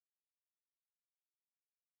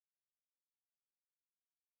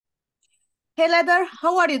Hey Leather,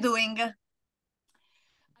 how are you doing?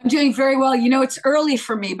 I'm doing very well. You know, it's early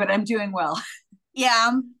for me, but I'm doing well.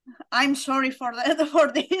 Yeah, I'm sorry for that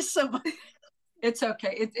for this, but It's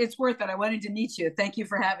okay. It's worth it. I wanted to meet you. Thank you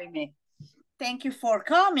for having me. thank you for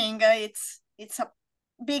coming. It's a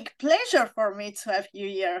big pleasure for me to have you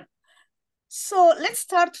here. So let's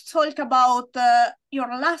start to talk about your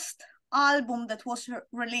last album that was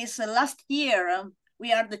released last year.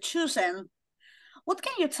 We Are the Chosen. What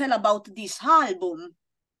can you tell about this album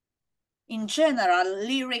in general,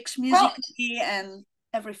 lyrics, Well, musically, and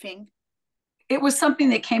everything? it was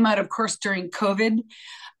something that came out, of course, during COVID.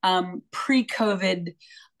 Pre-COVID,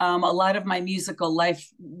 a lot of my musical life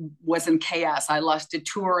was in chaos. I lost a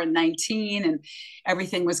tour in 19 and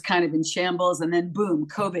everything was kind of in shambles. And then boom,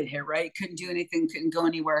 COVID hit, right? Couldn't do anything, couldn't go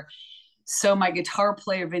anywhere. So my guitar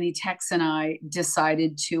player, Vinny Tex, and I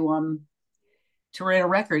decided to write a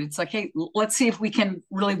record. It's like, hey, let's see if we can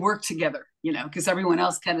really work together, because everyone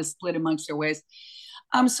else kind of split amongst their ways.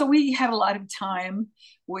 So we had a lot of time,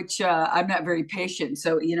 which I'm not very patient.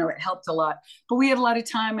 So, it helped a lot. But we had a lot of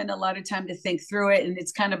time and a lot of time to think through it. And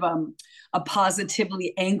it's kind of a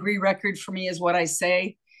positively angry record for me, is what I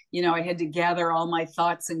say. I had to gather all my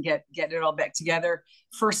thoughts and get it all back together.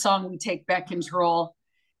 First song, We Take Back Control.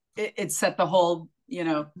 It set the whole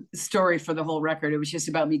story for the whole record. It was just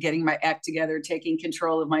about me getting my act together, taking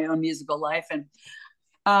control of my own musical life. And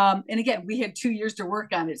again, we had 2 years to work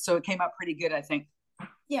on it, so it came out pretty good, I think.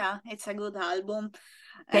 Yeah, it's a good album,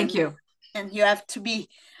 Thank and you. and you have to be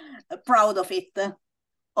proud of it.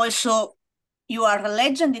 Also, you are a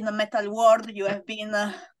legend in the metal world. You have been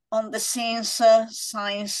on the scenes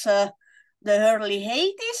since the early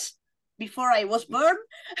 80s, before I was born,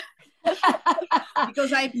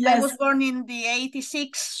 because I was Yes. born in the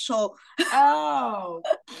 86. So Oh,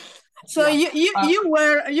 so yeah. you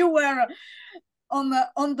were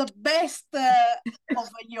on the best of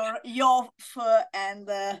your youth, and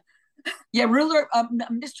Yeah,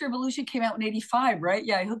 Mystery of Illusion came out in 85, right?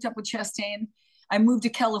 Yeah, I hooked up with Chastain. I moved to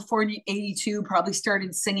California in 82, probably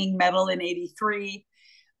started singing metal in 83.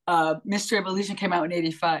 Mystery of Illusion came out in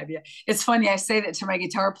 85. Yeah. It's funny, I say that to my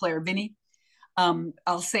guitar player, Vinny.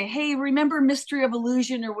 I'll say, hey, remember Mystery of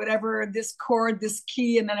Illusion or whatever, this chord, this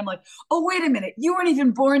key. And then I'm like, oh, wait a minute, you weren't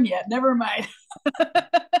even born yet. Never mind.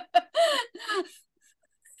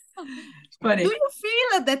 It's do funny. you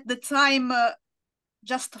feel that the time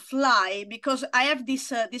just fly? Because I have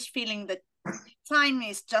this feeling that time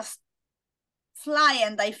is just fly,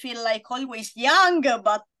 and I feel like always young,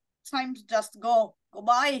 but time just go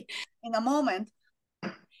by in a moment.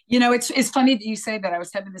 It's funny that you say that. I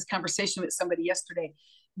was having this conversation with somebody yesterday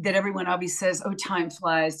that everyone always says, "Oh, time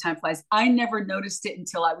flies, time flies." I never noticed it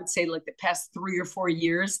until I would say like the past 3 or 4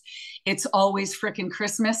 years. It's always frickin'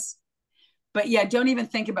 Christmas. But yeah, don't even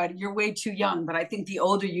think about it. You're way too young. But I think the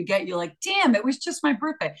older you get, you're like, damn, it was just my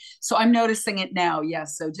birthday. So I'm noticing it now.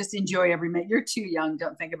 Yes. So just enjoy every minute. You're too young.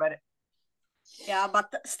 Don't think about it. Yeah, but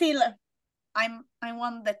still, I'm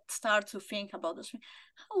one that start to think about this.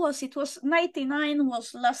 How was it? Was 99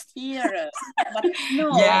 was last year, but no,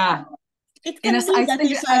 Yeah. it And can be that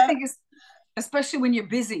is I think it's especially when you're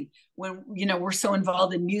busy, when we're so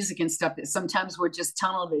involved in music and stuff that sometimes we're just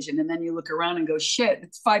tunnel vision, and then you look around and go, shit,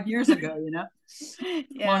 it's 5 years ago. Long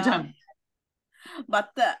yeah. time.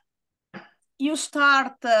 But you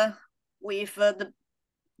start with the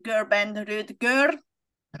girl band Rude Girl,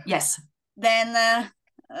 Yes. then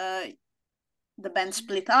uh, the band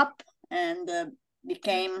split up and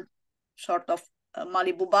became sort of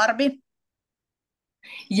Malibu Barbie.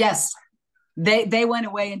 Yes. They went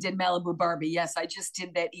away and did Malibu Barbie. Yes, I just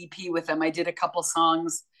did that EP with them. I did a couple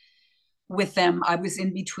songs with them. I was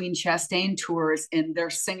in between Chastain tours, and their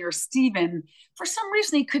singer Steven, for some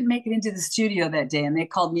reason he couldn't make it into the studio that day, and they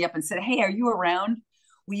called me up and said, hey, are you around?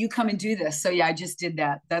 Will you come and do this? So yeah, I just did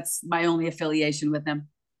that. That's my only affiliation with them.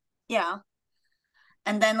 Yeah,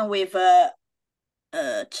 and then with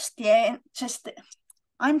just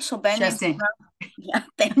I'm so bad in Chastain. yeah,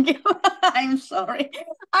 thank you. I'm sorry.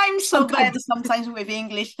 I'm so bad I'm sometimes with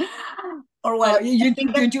English. Or Oh, well, I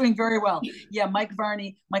think you're doing very well. Yeah, Mike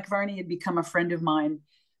Varney had become a friend of mine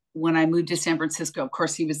when I moved to San Francisco. Of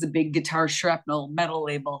course, he was the big Guitar Shrapnel metal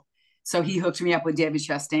label, so he hooked me up with David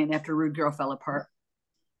Chastain after Rude Girl fell apart.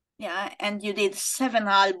 yeah, and you did 7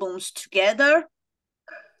 albums together,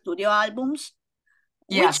 studio albums.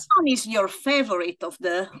 Which Yes, one is your favorite of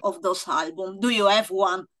those albums? Do you have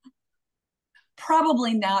one?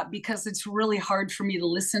 probably not, because it's really hard for me to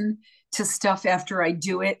listen to stuff after I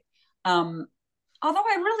do it. Um, Although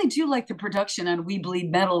I really do like the production on We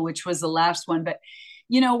Bleed Metal, which was the last one, but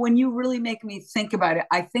When you really make me think about it,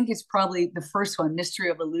 I think it's probably the first one, Mystery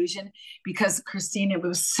of Illusion, because Christine, it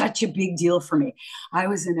was such a big deal for me. I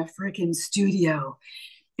was in a freaking studio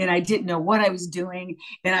and I didn't know what I was doing.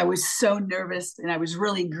 And I was so nervous and I was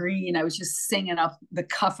really green. I was just singing off the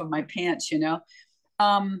cuff of my pants.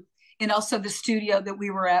 Um, and also the studio that we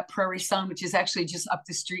were at, Prairie Song, which is actually just up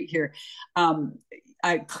the street here. Um,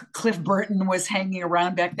 Cliff Burton was hanging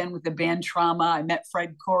around back then with the band Trauma. I met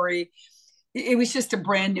Fred Corey. It was just a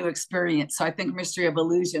brand new experience. So I think Mystery of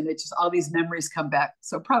Illusion, it just all these memories come back.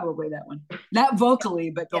 So probably that one, not vocally,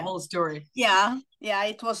 but the whole story. Yeah,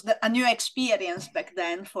 it was a new experience back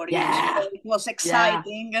then for you. Yeah, So it was yeah,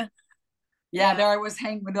 exciting. yeah. There I was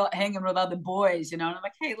hanging with other boys, and I'm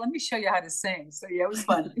like, hey, let me show you how to sing. So yeah, it was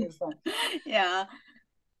fun. It was fun. Yeah.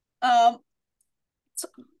 Um, so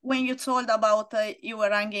when you told about you were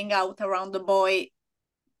hanging out around the boy,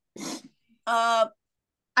 uh,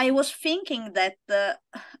 I was thinking that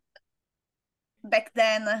back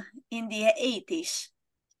then in the 80s,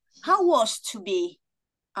 how was to be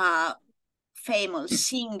a famous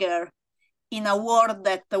singer in a world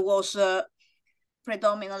that was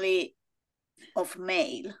predominantly of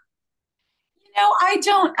male?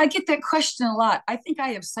 I get that question a lot. I think I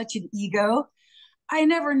have such an ego. I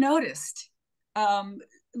never noticed. Um,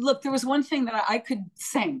 Look, there was one thing that I could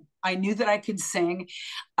sing. I knew that I could sing.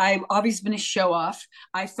 I've always been a show off.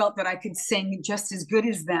 I felt that I could sing just as good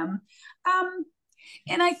as them. Um,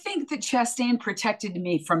 and I think that Chastain protected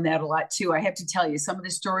me from that a lot too. I have to tell you, some of the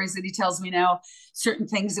stories that he tells me now, certain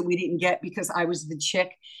things that we didn't get because I was the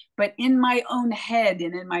chick. But in my own head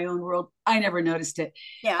and in my own world, I never noticed it.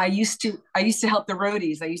 Yeah. I used to help the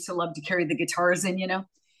roadies. I used to love to carry the guitars in,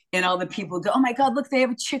 and all the people would go, oh my God, look, they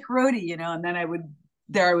have a chick roadie, and then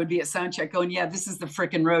I would be at sound check going, yeah, this is the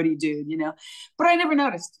freaking roadie dude. But I never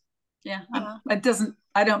noticed. Yeah.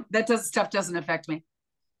 Stuff doesn't affect me.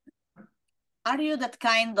 Are you that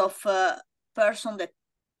kind of person that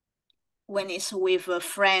when it's with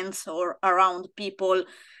friends or around people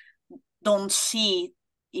don't see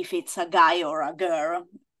if it's a guy or a girl,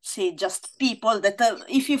 see just people that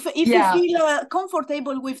if you Yeah, feel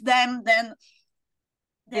comfortable with them, then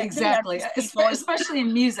they are exactly. just people. Especially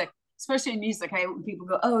in music. Especially in music, people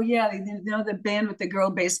go, "Oh yeah, they know the band with the girl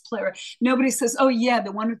bass player." Nobody says, "Oh yeah,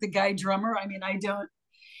 the one with the guy drummer." I mean, I don't.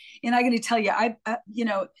 And I got to tell you,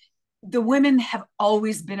 the women have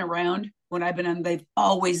always been around when I've been on. They've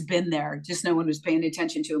always been there. Just no one was paying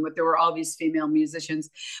attention to them. But there were all these female musicians.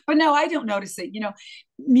 But no, I don't notice it.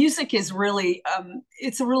 Music is really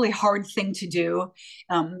it's a really hard thing to do.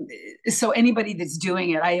 So anybody that's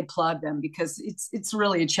doing it, I applaud them because it's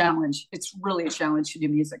really a challenge. It's really a challenge to do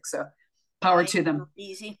music. So power to them. Not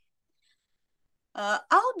easy.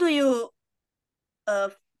 How do you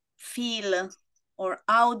feel, or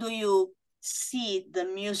how do you see the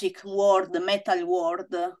music world, the metal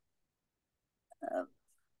world,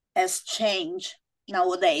 has changed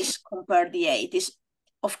nowadays compared to the 80s?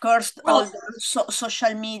 Of course, all Well, the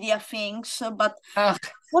social media things, but ugh,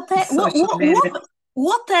 what, social media.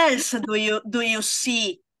 what else do you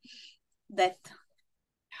see that?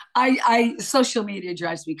 I social media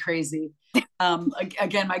drives me crazy.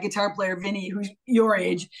 Again, my guitar player Vinny, who's your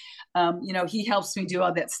age, he helps me do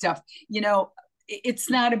all that stuff. It's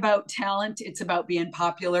not about talent; it's about being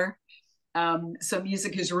popular. So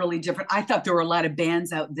music is really different. I thought there were a lot of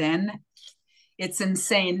bands out then. It's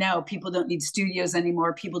insane now. People don't need studios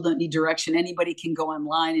anymore. People don't need direction. Anybody can go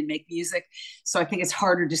online and make music. So I think it's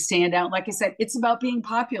harder to stand out. Like I said, it's about being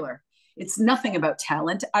popular. It's nothing about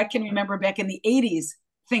talent. I can remember back in the 80s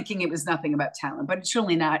thinking it was nothing about talent, but it's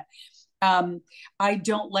really not. Um, I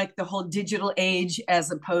don't like the whole digital age as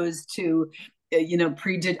opposed to,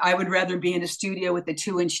 I would rather be in a studio with a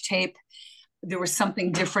 2-inch tape. There was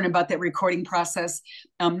something different about that recording process.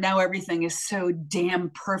 Now everything is so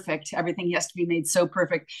damn perfect. Everything has to be made so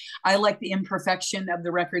perfect. I like the imperfection of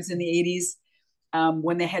the records in the 80s.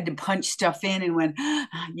 When they had to punch stuff in, and when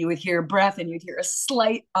you would hear a breath and you'd hear a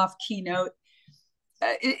slight off key note.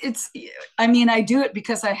 I do it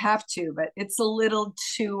because I have to, but it's a little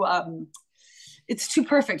too, it's too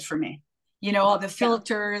perfect for me. All the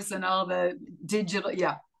filters and all the digital.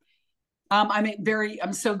 Yeah.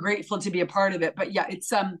 I'm so grateful to be a part of it, but yeah,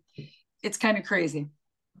 it's kind of crazy.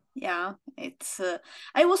 Yeah, it's.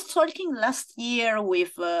 I was talking last year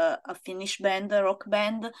with a Finnish band, a rock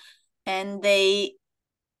band, and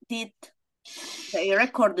did they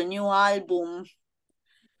record a new album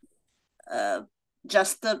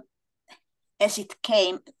just as it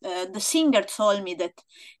came. The singer told me that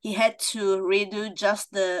he had to redo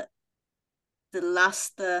just the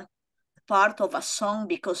last part of a song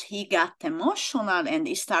because he got emotional and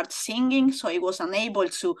he started singing, so he was unable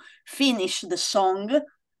to finish the song.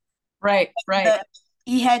 Right.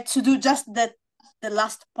 He had to do just the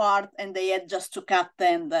last part, and they had just to cut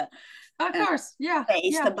and of course, yeah,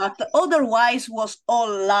 paste. yeah. But otherwise was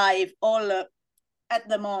all live, all at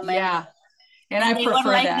the moment. Yeah, and I they prefer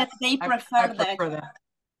were like that. They I prefer prefer that.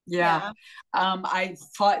 Yeah. I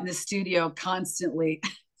fought in the studio constantly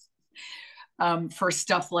for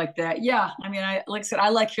stuff like that. Yeah, I mean, like I said, I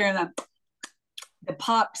like hearing the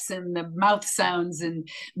pops and the mouth sounds and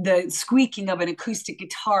the squeaking of an acoustic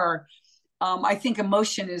guitar. I think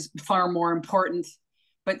emotion is far more important.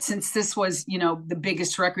 But since this was, the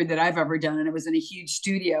biggest record that I've ever done, and it was in a huge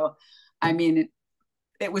studio, I mean,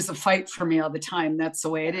 it was a fight for me all the time. That's the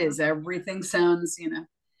way it is. Everything sounds.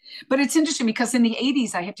 But it's interesting because in the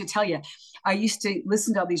 80s, I have to tell you, I used to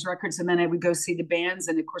listen to all these records and then I would go see the bands.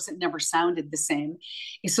 And of course, it never sounded the same.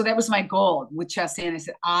 And so that was my goal with Chastain. I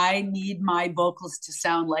said, I need my vocals to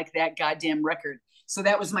sound like that goddamn record. So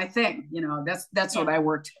that was my thing. That's what I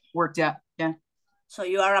worked at. Yeah. So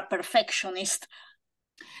you are a perfectionist.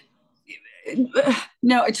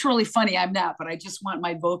 No, it's really funny. I'm not, but I just want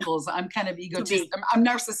my vocals. I'm kind of egotistic. I'm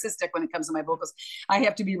narcissistic when it comes to my vocals. I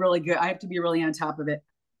have to be really good. I have to be really on top of it.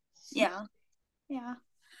 Yeah.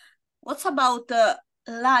 What's about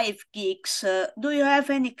live gigs? Do you have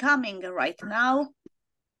any coming right now?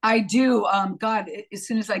 I do. God, as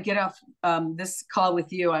soon as I get off this call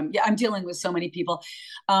with you, I'm dealing with so many people.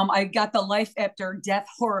 I got the Life After Death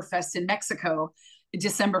Horror Fest in Mexico,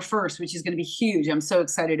 December 1st, which is going to be huge. I'm so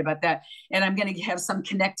excited about that. And I'm going to have some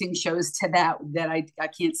connecting shows to that I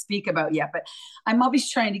can't speak about yet, but I'm always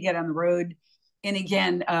trying to get on the road. And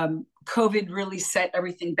again, COVID really set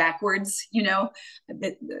everything backwards.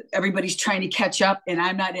 Everybody's trying to catch up and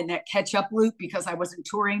I'm not in that catch up loop because I wasn't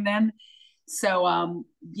touring then. So, I'm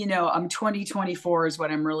 2024 is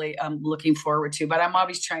what I'm really looking forward to, but I'm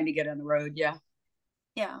always trying to get on the road. Yeah.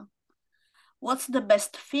 Yeah. What's the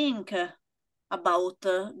best thing about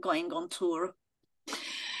going on tour?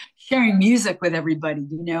 Sharing music with everybody.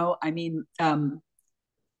 I mean,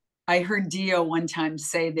 I heard Dio one time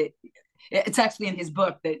say that it's actually in his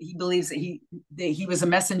book that he believes that he was a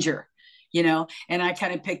messenger, and I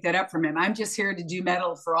kind of picked that up from him. I'm just here to do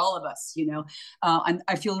metal for all of us,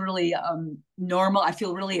 I feel really normal. I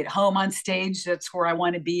feel really at home on stage. That's where I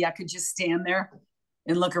want to be. I could just stand there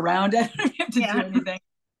and look around. I don't have to do anything.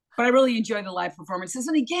 But I really enjoy the live performances.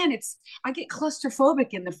 And again, I get claustrophobic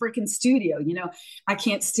in the freaking studio. I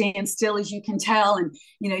can't stand still, as you can tell. And,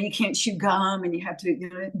 you can't chew gum and you have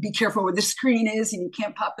to be careful where the screen is and you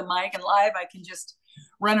can't pop the mic. And live, I can just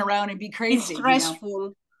run around and be crazy. It's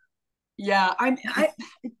stressful. Yeah.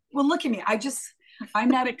 Well, look at me. I'm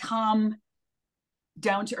not a calm,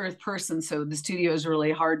 down to earth person. So the studio is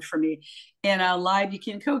really hard for me. And live, you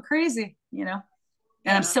can go crazy,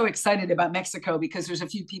 And I'm so excited about Mexico because there's a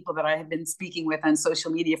few people that I have been speaking with on social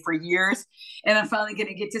media for years. And I'm finally going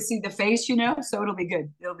to get to see the face, so it'll be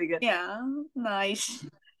good. It'll be good. Yeah, nice.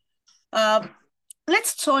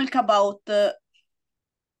 Let's talk about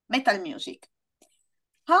metal music.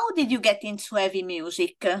 How did you get into heavy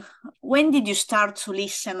music? When did you start to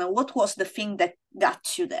listen? What was the thing that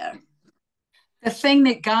got you there? The thing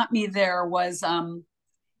that got me there was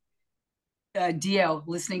Dio,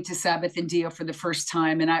 listening to Sabbath and Dio for the first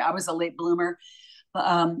time. And I was a late bloomer.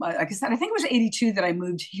 Like I said, I think it was 82 that I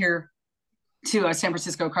moved here to San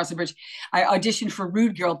Francisco across the bridge. I auditioned for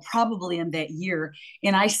Rude Girl probably in that year.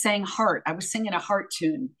 And I sang Heart. I was singing a Heart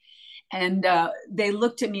tune. And they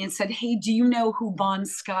looked at me and said, hey, do you know who Bon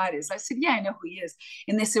Scott is? I said, yeah, I know who he is.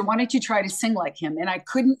 And they said, why don't you try to sing like him? And I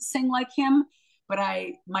couldn't sing like him, but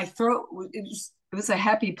my throat, it was a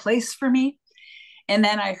happy place for me. And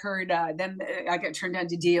then I heard, then I got turned on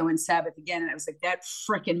to Dio and Sabbath again. And I was like, that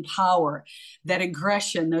freaking power, that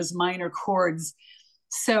aggression, those minor chords.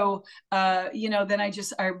 So, then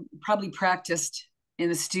I probably practiced in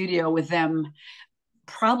the studio with them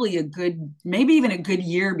probably maybe even a good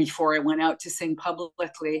year before I went out to sing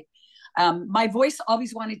publicly. My voice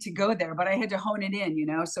always wanted to go there, but I had to hone it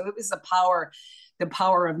in, so it was the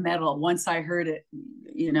power of metal. Once I heard it,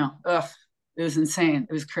 it was insane.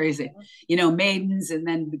 It was crazy. Maidens, and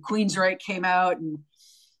then the Queensryche came out. And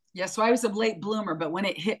so I was a late bloomer, but when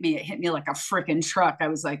it hit me like a freaking truck. I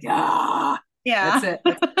was like, yeah, that's it.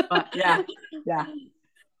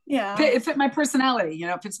 Yeah. It fit my personality,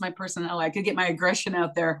 it fits my personality. I could get my aggression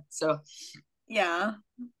out there. So yeah,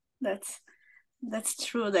 that's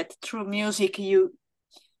true. That through music you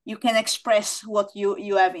can express what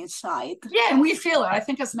you have inside. Yeah, and we feel it. I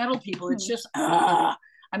think as metal people, it's just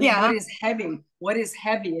I mean, Yeah. what is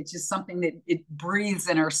heavy? It's just something that it breathes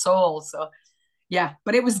in our soul. So yeah,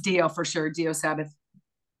 but it was Dio for sure. Dio Sabbath.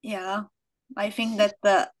 Yeah. I think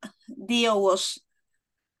that Dio was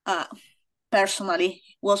uh, personally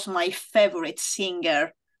was my favorite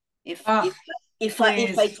singer. If Oh, if if I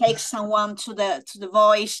please. take someone to the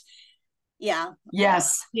voice, yeah,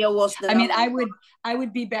 Yes. Dio was the I mean, number one. I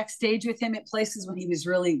would be backstage with him at places when he was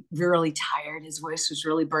really, really tired. His voice was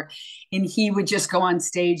really burnt. And he would just go on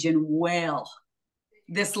stage and wail.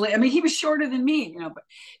 I mean, he was shorter than me, you know, but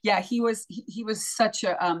yeah, he was such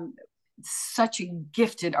a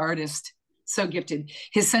gifted artist. So gifted.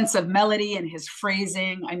 His sense of melody and his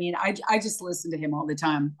phrasing. I mean, I just listen to him all the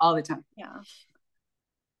time, all the time. Yeah,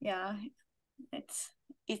 yeah. It's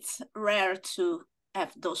it's rare to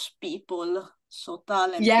have those people so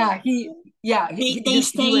talented. Yeah, They he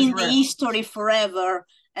stay was in the rare history forever,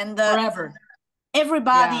 and forever.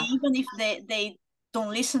 everybody, Yeah, even if they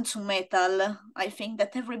don't listen to metal, I think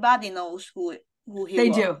that everybody knows who he they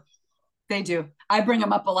was. do. They do. I bring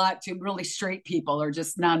them up a lot to really straight people or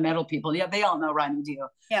just non-metal people. Yeah, they all know Ronnie Dio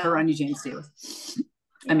or Yeah, Ronnie James Dio. I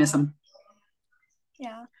yeah, miss him.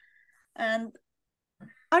 yeah. And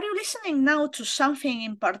are you listening now to something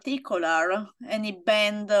in particular? Any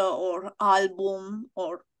band or album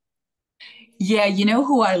or Yeah, you know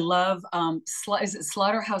who I love? Is it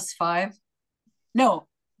Slaughterhouse Five? No,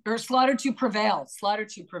 or Slaughter to Prevail. Slaughter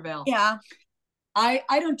to Prevail. yeah?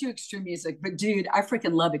 I don't do extreme music, but dude, I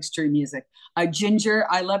freaking love extreme music. Ginger,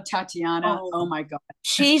 I love Tatiana. Oh, Oh my god.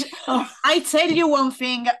 she's. Oh I tell you one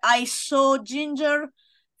thing. I saw Ginger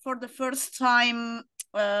for the first time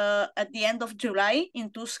at the end of July in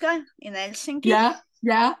Tuska in Helsinki, yeah,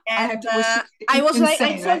 yeah. I have and to. Was she I was like, I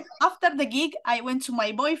insane? told Right? after the gig, I went to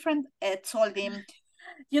my boyfriend and told him,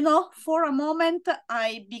 you know, for a moment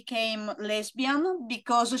I became lesbian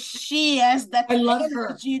because she has that I love her.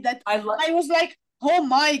 energy that I love. I was like, oh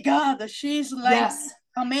my god, she's like Yes.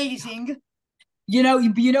 amazing. You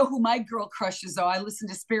know who my girl crush is though. I listen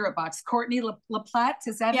to Spirit Box. Courtney LaPlatte,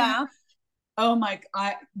 is that her? Yeah, Oh my,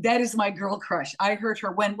 that is my girl crush. I heard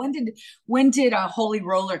her when did Holy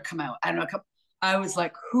Roller come out? I don't know. I was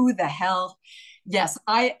like, who the hell? Yes,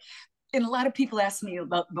 and a lot of people ask me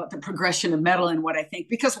about the progression of metal and what I think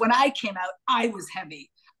because when I came out, I was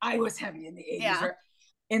heavy. I was heavy in the 80s, yeah, right?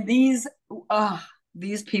 And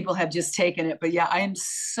these people have just taken it. But yeah, I am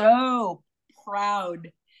so proud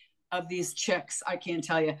of these chicks. I can't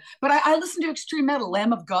tell you. But I listen to extreme metal,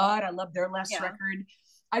 Lamb of God. I love their last yeah. record.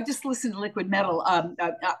 I just listened to liquid metal.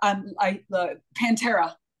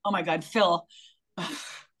 Pantera. Oh my God, Phil,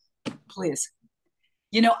 please.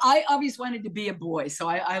 You know, I always wanted to be a boy, so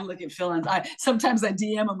I look at Phil and sometimes I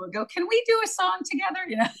DM him and go, "Can we do a song together?"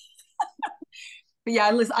 You know. But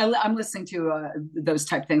yeah, I'm listening to those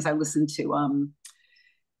type things. I listen to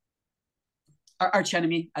Arch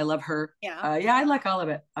Enemy. I love her. Yeah. Yeah, I like all of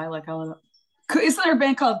it. I like all of it. Isn't there a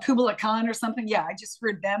band called Kubla Khan or something? Yeah, I just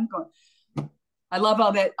heard them going. I love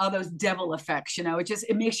all those devil effects. You know, it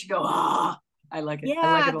makes you go ah. Oh, I like it.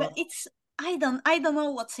 I like Yeah, it a lot. it's I don't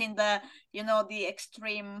know what's in the the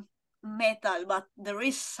extreme metal, but there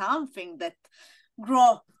is something that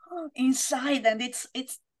grow inside, and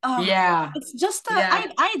Yeah, it's just yeah.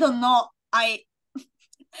 I don't know.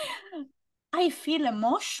 I feel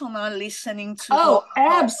emotional listening to those Oh,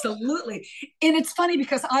 songs. absolutely. And it's funny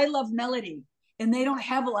because I love melody, and they don't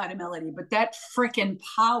have a lot of melody, but that freaking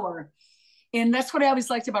power. And that's what I always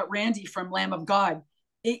liked about Randy from Lamb of God.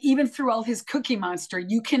 Even through all his Cookie Monster,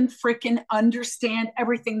 you can freaking understand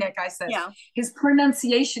everything that guy says. Yeah, His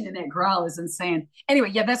pronunciation in that growl is insane. Anyway,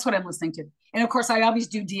 yeah, that's what I'm listening to. And of course, I always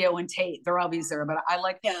do Dio and Tate. They're always there, but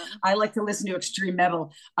yeah, I like to listen to extreme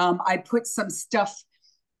metal. I put some stuff,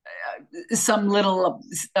 some little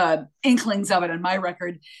inklings of it on my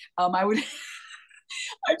record. I would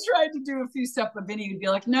I tried to do a few stuff, but Vinny would be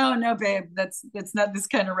like, "No, no, babe, that's not this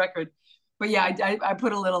kind of record." But yeah, I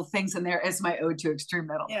put a little things in there as my ode to extreme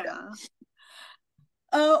metal. Yeah.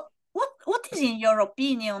 yeah. What is in your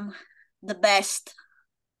opinion the best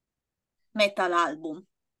metal album?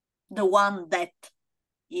 The one that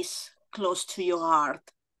is close to your heart?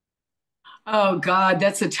 Oh God,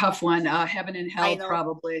 that's a tough one. Heaven and I Hell, know.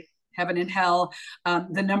 probably. Heaven and Hell.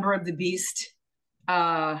 The Number of the Beast.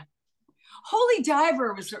 Uh, Holy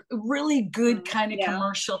Diver was a really good kind of Yeah,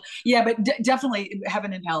 commercial. Yeah, but definitely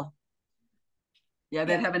Heaven and Hell. Yeah,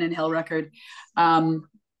 that yeah, Heaven and Hell record. Um,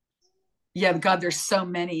 yeah, God, there's so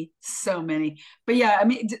many, so many. But yeah, I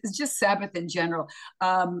mean, it's just Sabbath in general.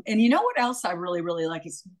 And you know what else I really, really like?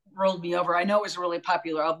 It's rolled me over. I know it was a really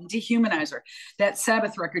popular album, Dehumanizer, that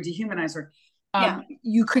Sabbath record, Dehumanizer. yeah,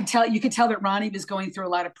 You could tell that Ronnie was going through a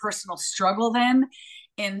lot of personal struggle then,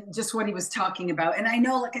 and just what he was talking about. And I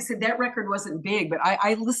know, like I said, that record wasn't big, but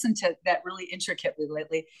I listened to that really intricately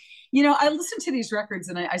lately. You know, I listen to these records,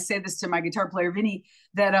 and I say this to my guitar player, Vinny,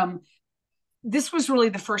 that this was really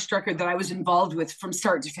the first record that I was involved with from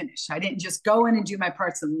start to finish. I didn't just go in and do my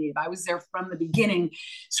parts and leave. I was there from the beginning.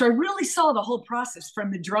 So I really saw the whole process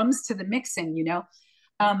from the drums to the mixing, you know.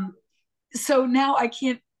 So now I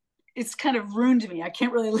can't, it's kind of ruined me. I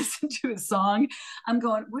can't really listen to a song. I'm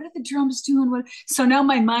going, what are the drums doing? What? So now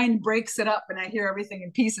my mind breaks it up and I hear everything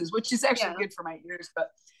in pieces, which is actually good for my ears.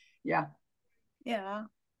 But yeah. Yeah.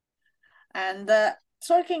 And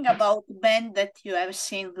talking about band that you have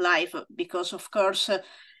seen live, because of course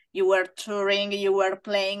you were touring, you were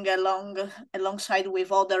playing alongside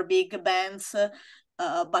with other big bands,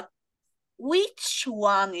 but which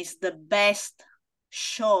one is the best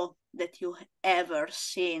show that you ever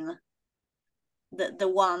seen? The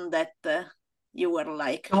one that you were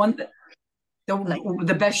like the one that,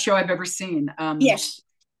 the best show I've ever seen. Yes.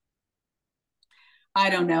 I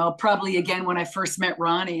don't know. Probably again when I first met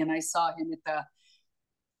Ronnie and I saw him at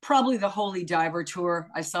probably the Holy Diver tour.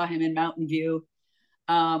 I saw him in Mountain View.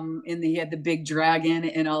 And he had the big dragon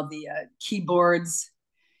and all the keyboards.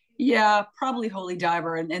 Yeah, probably Holy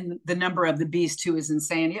Diver, and the number of the Beast too is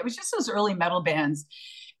insane. It was just those early metal bands.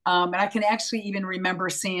 And I can actually even remember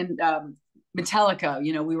seeing Metallica.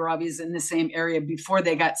 You know, we were always in the same area before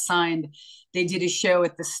they got signed. They did a show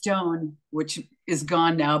at the Stone, which is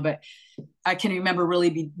gone now, but I can remember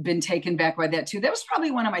really been taken back by that too. That was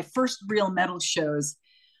probably one of my first real metal shows.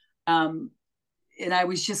 And I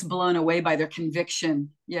was just blown away by their conviction.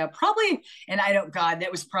 Yeah, probably. And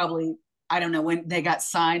that was probably, I don't know when they got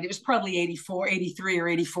signed. It was probably 84, 83 or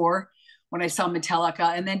 84 when I saw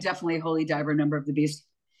Metallica, and then definitely Holy Diver, Number of the Beast.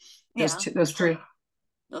 Those three.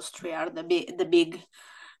 Those three are the big.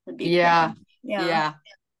 Yeah. Yeah.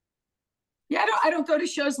 Yeah, I don't go to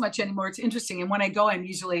shows much anymore. It's interesting. And when I go, I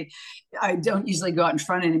don't usually go out in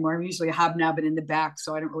front anymore. I'm usually hobnobbing in the back,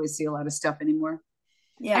 so I don't really see a lot of stuff anymore.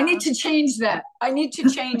 Yeah. I need to change that.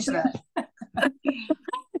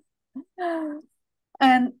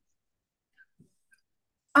 And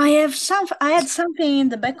I had something in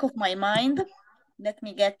the back of my mind. Let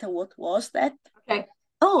me get what was that? Okay.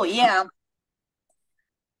 Oh yeah.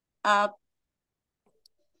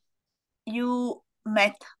 You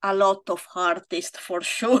met a lot of artists for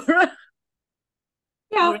sure.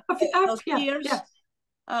 Yeah. Those years. Yeah.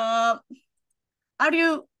 Are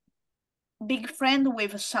you big friend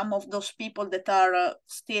with some of those people that are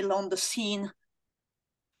still on the scene?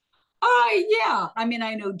 Yeah. I mean,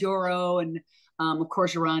 I know Doro, and of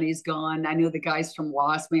course Ronnie's gone. I know the guys from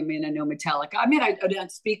Wasp. I mean, I know Metallica. I mean, I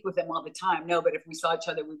don't speak with them all the time, no, but if we saw each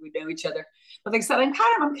other, we would know each other. But like I said, I'm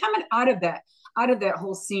coming out of that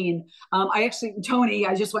whole scene. Tony,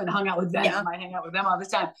 I just went and hung out with them. Yeah. I hang out with them all the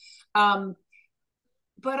time.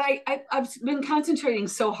 But I've been concentrating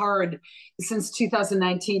so hard since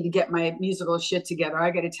 2019 to get my musical shit together.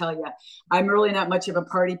 I got to tell you, I'm really not much of a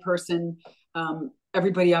party person.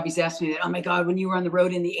 Everybody always asks me that, oh my God, when you were on the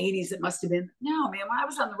road in the 80s, it must have been. No, man, when I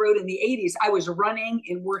was on the road in the 80s, I was running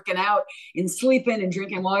and working out and sleeping and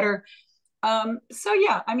drinking water. So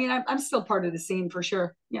yeah, I mean, I'm still part of the scene for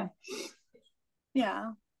sure. Yeah.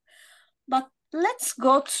 Yeah. But let's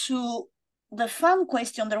go to the fan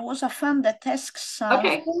question. There was a fan that asks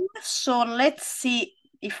something. Okay. So let's see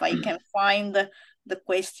if I can find the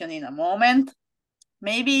question in a moment.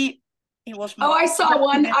 Maybe it was more. Oh, I saw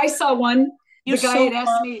one. The guy had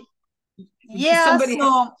asked me. Yeah,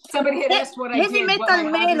 somebody had asked what I did. Heavy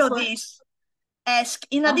Metal Melodies ask,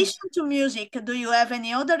 in addition to music, do you have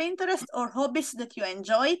any other interests or hobbies that you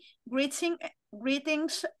enjoy?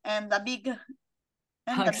 Greetings and a big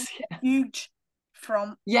huge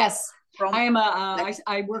from. Yes. I am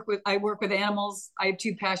I work with animals. I have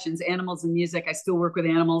two passions, animals and music. I still work with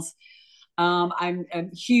animals. I'm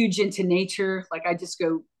huge into nature. Like I just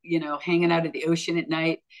go, hanging out at the ocean at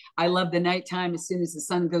night. I love the nighttime as soon as the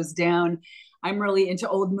sun goes down. I'm really into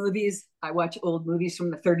old movies. I watch old movies from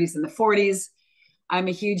the 30s and the 40s. I'm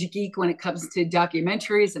a huge geek when it comes to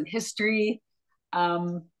documentaries and history.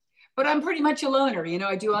 But I'm pretty much a loner.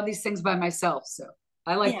 I do all these things by myself. So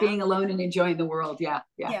I like being alone and enjoying the world. Yeah.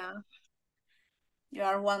 You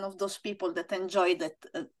are one of those people that enjoy that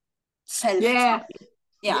self. Yeah,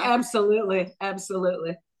 absolutely.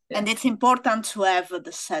 Yeah. And it's important to have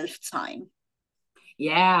the self time.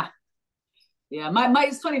 Yeah.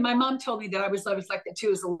 It's funny. My mom told me that I was like that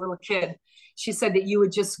too as a little kid. She said that you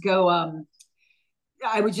would just go.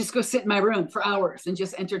 I would just go sit in my room for hours and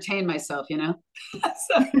just entertain myself.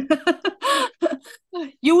 So.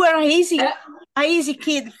 You were an easy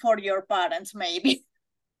kid for your parents, maybe.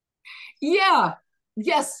 Yeah.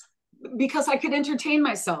 Yes, because I could entertain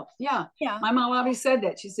myself. Yeah. Yeah. My mom always said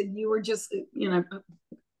that. She said, you were just,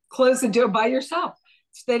 close the door by yourself.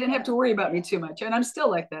 So they didn't have Yeah. to worry about me too much. And I'm still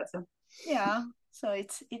like that. So Yeah. So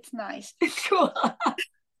it's nice. it's cool.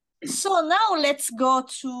 So now let's go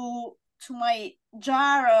to my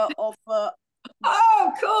jar of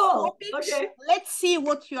Oh, cool. topics. Okay. Let's see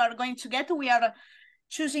what you are going to get. We are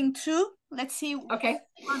choosing two. Let's see Okay.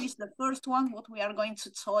 one is the first one, what we are going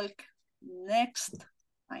to talk next.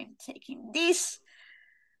 I'm taking this.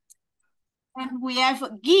 And we have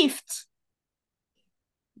a gift.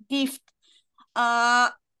 Gift. Uh,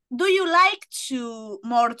 do you like to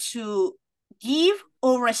more to give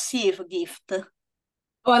or receive a gift?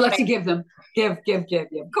 Oh, I like to give them. Give.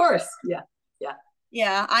 Of course. Yeah. Yeah.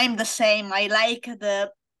 Yeah, I'm the same. I like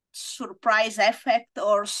the surprise effect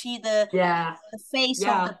or see Yeah. the face of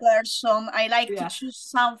Yeah. the person. I like to Yeah. choose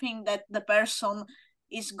something that the person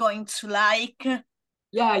is going to like.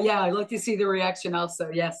 Yeah. Yeah. I like to see the reaction also.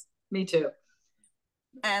 Yes. Me too.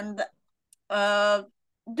 And uh,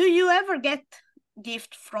 do you ever get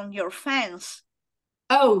gift from your fans?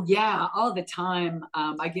 Oh yeah, all the time.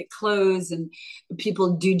 I get clothes and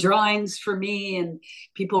people do drawings for me and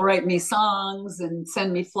people write me songs and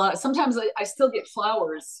send me flowers. Sometimes I still get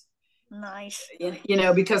flowers, Nice.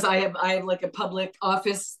 because I have like a public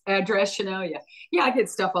office address, yeah. Yeah, I get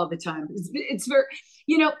stuff all the time. It's very,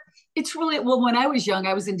 you know, it's really, well, when I was young,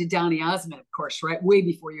 I was into Donny Osmond, of course, right? Way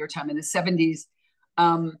before your time in the 70s.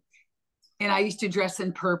 Um, and I used to dress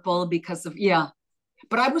in purple because of, yeah,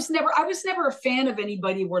 but I was never a fan of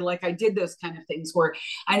anybody where like I did those kind of things where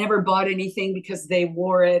I never bought anything because they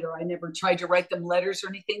wore it, or I never tried to write them letters or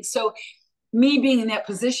anything. So me being in that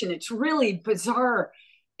position, it's really bizarre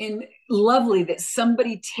and lovely that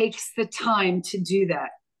somebody takes the time to do that.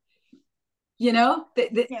 Yeah.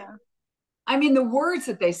 I mean, the words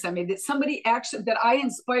that they send me, that somebody actually, that I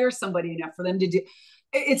inspire somebody enough for them to do.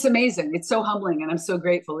 It's amazing. It's so humbling, and I'm so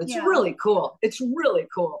grateful. It's Yeah. really cool. It's really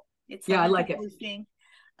cool. It's a Yeah, I like it. beautiful thing.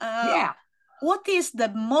 Uh, Yeah. what is the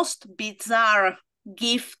most bizarre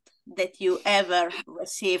gift that you ever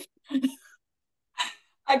received?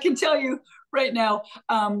 I can tell you right now,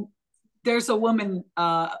 there's a woman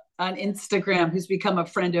on Instagram who's become a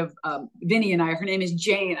friend of Vinny and I. Her name is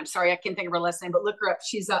Jane. I'm sorry, I can't think of her last name, but look her up.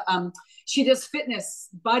 She does fitness,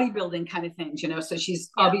 bodybuilding kind of things, So she's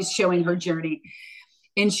Yeah. always showing her journey.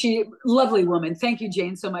 And lovely woman. Thank you,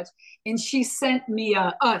 Jane, so much. And she sent me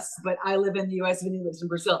us, but I live in the U.S. Vinny lives in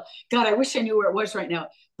Brazil. God, I wish I knew where it was right now.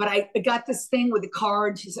 But I got this thing with a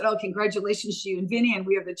card. She said, "Oh, congratulations to you and Vinny, and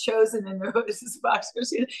we are the chosen." And there was this box,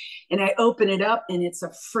 and I open it up, and it's a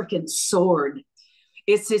freaking sword.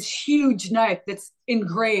 It's this huge knife that's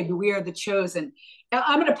engraved, "We are the chosen."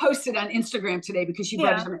 I'm going to post it on Instagram today because she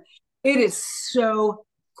brought it Yeah. to me. It is so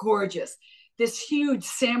gorgeous. This huge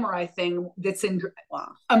samurai thing that's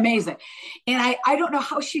Wow. amazing. And I don't know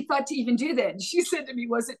how she thought to even do that. And she said to me,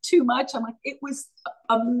 "Was it too much?" I'm like, "It was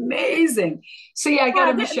amazing." So yeah, I got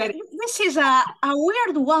Yeah, a machete. this is a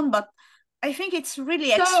weird one, but I think it's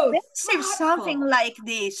really So expensive, something thoughtful. like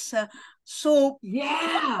this. So,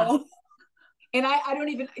 Yeah. wow. And I don't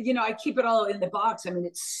even, I keep it all in the box. I mean,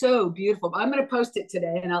 it's so beautiful. But I'm going to post it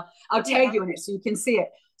today, and I'll Yeah, tag you in it so you can see it.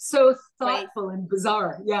 So great. thoughtful and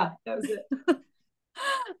bizarre. Yeah, that was it.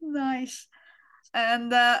 Nice.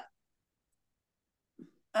 And uh,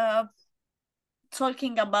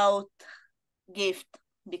 talking about gift,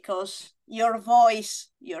 because your voice,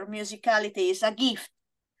 your musicality is a gift.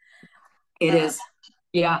 It Uh, is.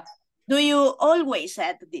 Yeah. do you always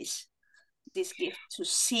had this gift to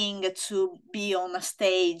sing, to be on a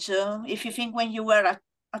stage? If you think when you were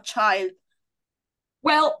a child.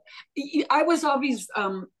 Well, I was always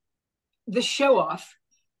the show off.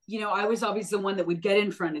 I was always the one that would get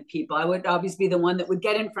in front of people. I would always be the one that would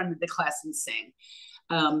get in front of the class and sing.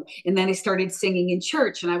 And then I started singing in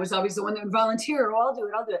church, and I was always the one that would volunteer. "Oh, I'll do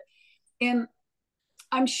it. I'll do it." And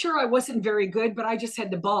I'm sure I wasn't very good, but I just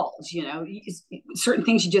had the balls. Certain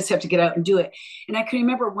things you just have to get out and do it. And I can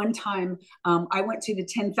remember one time I went to the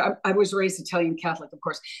 10th. I was raised Italian Catholic, of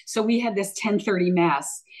course. So we had this 10:30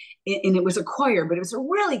 mass, and it was a choir, but it was a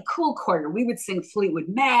really cool choir. We would sing Fleetwood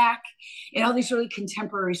Mac and all these really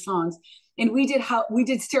contemporary songs. And we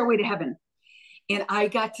did Stairway to Heaven. And I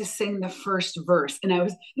got to sing the first verse, and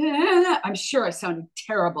I'm sure I sounded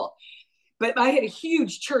terrible, but I had a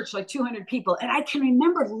huge church, like 200 people. And I can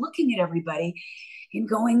remember looking at everybody and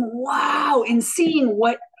going, wow, and seeing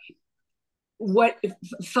what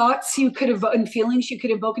thoughts you could have and feelings you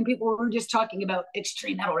could evoke in people. We were just talking about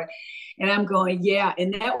extreme metal, right? And I'm going, yeah.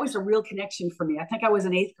 And that was a real connection for me. I think I was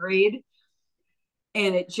in 8th grade.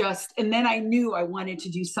 And and then I knew I wanted to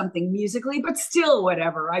do something musically, but still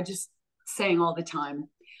whatever. I just sang all the time.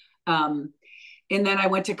 Um, and then I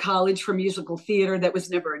went to college for musical theater. That was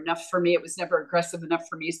never enough for me. It was never aggressive enough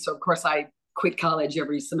for me. So of course I quit college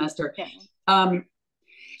every semester. Yeah.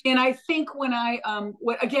 And I think when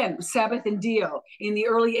again, Sabbath and Dio in the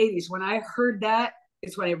early 80s, when I heard that,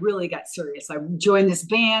 is when I really got serious. I joined this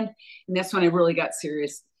band, and that's when I really got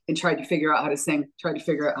serious and tried to figure out how to sing, tried to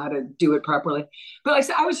figure out how to do it properly. But like I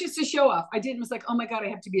said, I was just a show off. I didn't was like, oh my God, I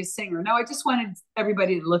have to be a singer. No, I just wanted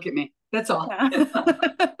everybody to look at me. That's all. Yeah.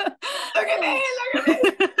 Look at me, look at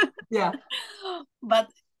me. Yeah. But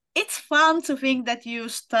it's fun to think that you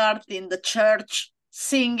start in the church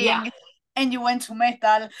singing, Yeah. and you went to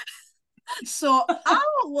metal. So how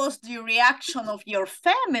was the reaction of your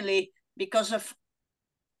family because of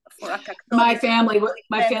for a Catholic my family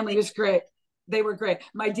was great. They were great.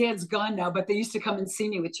 My dad's gone now, but they used to come and see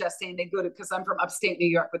me with Chastain. They'd go to, because I'm from upstate New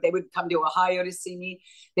York, but they would come to Ohio to see me.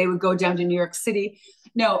 They would go down to New York City.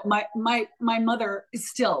 No, my mother is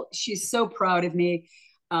still, she's so proud of me.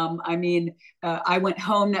 I went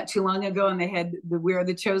home not too long ago, and they had the "We Are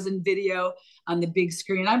the Chosen" video on the big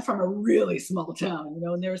screen. I'm from a really small town,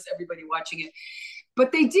 and there was everybody watching it.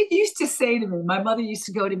 But they used to say to me, my mother used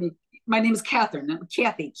to go to me, my name is Catherine,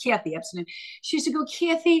 Kathy, Epson. She used to go,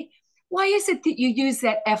 Kathy, why is it that you use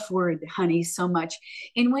that F word, honey, so much?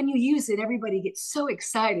 And when you use it, everybody gets so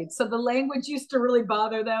excited. So the language used to really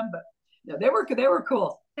bother them, but no, they were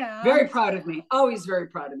cool. Yeah. Very proud of me. Always very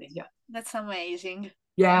proud of me. Yeah. That's amazing.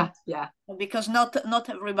 Yeah, yeah. Because not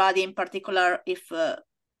everybody, in particular, if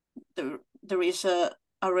there is a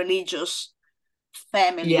religious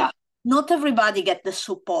family, yeah, not everybody get the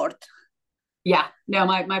support. Yeah, no,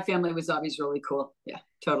 my family was always really cool. Yeah,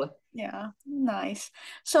 totally. Yeah, nice.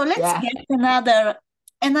 So let's Yeah. get another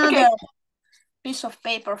Okay. piece of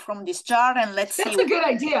paper from this jar, and let's see. That's a good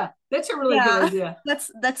idea. That's a really good idea.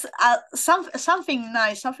 That's something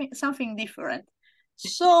nice, something different.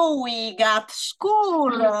 So we got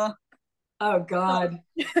school. Oh God.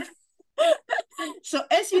 So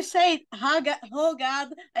as you said, oh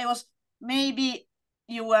God, I was maybe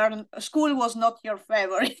school was not your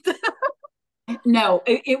favorite. No,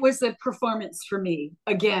 it was a performance for me.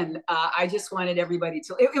 Again, I just wanted everybody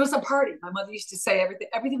to. It was a party. My mother used to say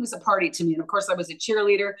everything was a party to me, and of course, I was a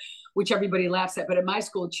cheerleader, which everybody laughs at. But at my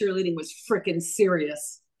school, cheerleading was freaking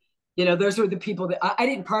serious. Those were the people that I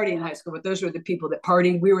didn't party in high school, but those were the people that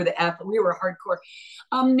partied. We were the athlete. We were hardcore.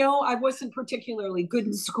 No, I wasn't particularly good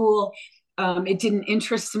in school. It didn't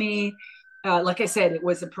interest me. Like I said, it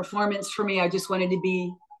was a performance for me. I just wanted to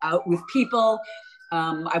be out with people.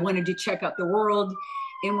 I wanted to check out the world.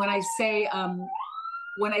 And when I say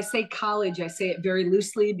college, I say it very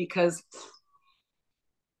loosely because,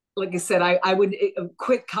 like I said, I would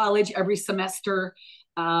quit college every semester.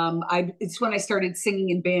 It's when I started singing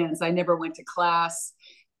in bands. I never went to class.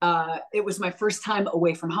 It was my first time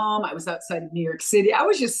away from home. I was outside of New York City. I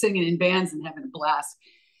was just singing in bands and having a blast.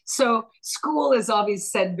 So school is always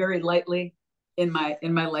said very lightly in my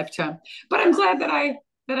lifetime. But I'm glad that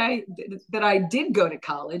I did go to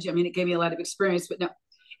college. I mean, it gave me a lot of experience, but no,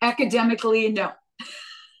 academically, no.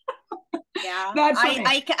 Yeah,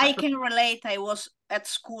 I can relate. I was at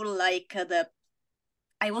school like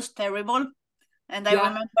I was terrible, and I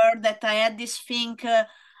remember that I had this thing.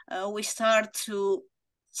 We start to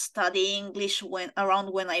study English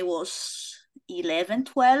around when I was 11,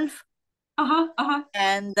 12.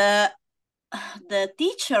 And the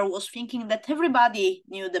teacher was thinking that everybody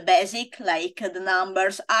knew the basic, like the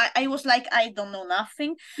numbers. I was like, I don't know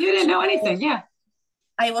nothing. You didn't know anything, yeah.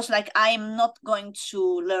 I was like, I'm not going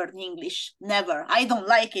to learn English, never. I don't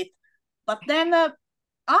like it. But then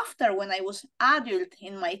after, when I was adult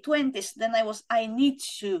in my 20s, then I need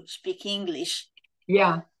to speak English.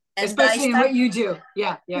 Yeah, and especially in what you do.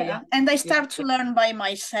 Yeah. And I start to learn by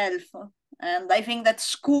myself. And I think that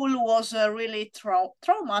school was really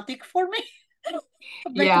traumatic for me.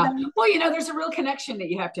 Yeah. Well, there's a real connection that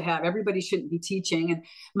you have to have. Everybody shouldn't be teaching. And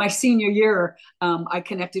my senior year, I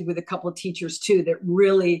connected with a couple of teachers too that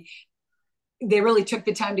really took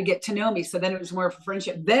the time to get to know me. So then it was more of a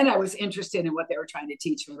friendship. Then I was interested in what they were trying to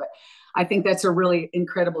teach me. But I think that's a really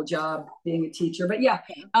incredible job being a teacher. But yeah,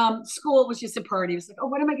 school was just a party. It was like, oh,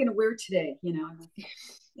 what am I going to wear today?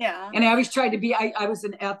 Yeah. And I always tried to be, I was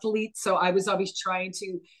an athlete. So I was always trying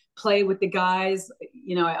to play with the guys.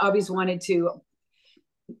 I always wanted to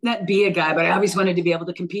not be a guy, but I always wanted to be able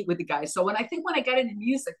to compete with the guys. So when I got into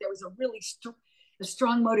music, there was a really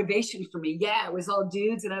strong motivation for me. Yeah, it was all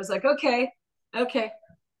dudes. And I was like, okay.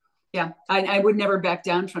 Yeah, I would never back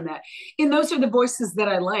down from that. And those are the voices that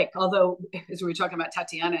I like. Although, as we were talking about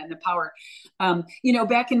Tatiana and the power,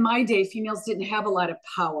 back in my day, females didn't have a lot of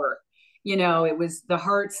power. It was the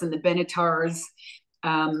Hearts and the Benetars.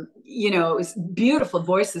 It was beautiful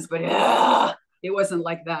voices, but it wasn't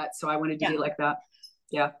like that. So I wanted to be like that.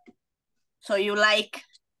 Yeah. So you like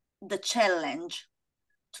the challenge,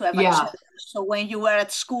 to have a Yeah. challenge. So when you were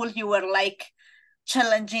at school, you were like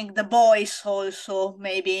challenging the boys also,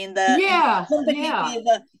 maybe in the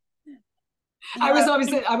competitive. I was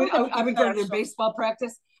always I would go to their person. baseball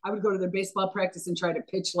practice. I would go to their baseball practice and try to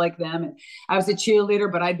pitch like them. And I was a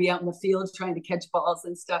cheerleader, but I'd be out in the field trying to catch balls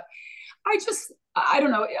and stuff. I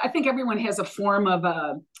don't know. I think everyone has a form of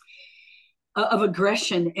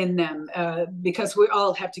aggression in them because we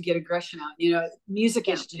all have to get aggression out. Music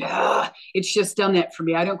is it's just done that for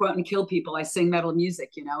me. I don't go out and kill people. I sing metal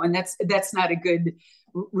music, and that's not a good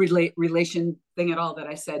relation thing at all that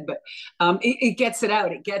I said, but it gets it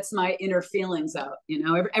out. It gets my inner feelings out.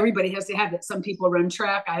 Everybody has to have that. Some people run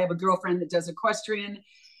track. I have a girlfriend that does equestrian.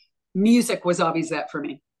 Music was always that for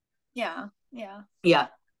me. Yeah.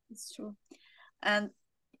 It's true. And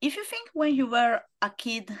if you think when you were a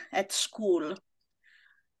kid at school,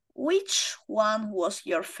 which one was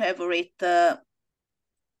your favorite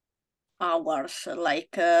hours?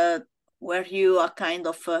 Like, were you a kind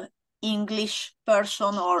of English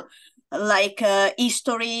person, or like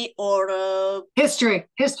history, or history?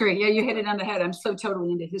 Yeah, you hit it on the head. I'm so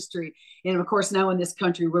totally into history. And of course, now in this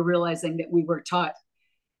country, we're realizing that we were taught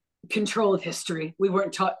control of history. We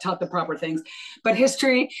weren't taught the proper things, but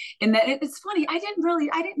history. And that it's funny. I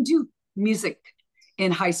didn't do music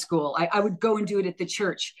in high school. I would go and do it at the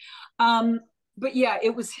church. But yeah,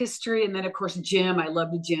 it was history. And then of course, gym. I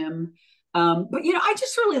loved the gym. But I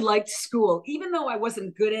just really liked school, even though I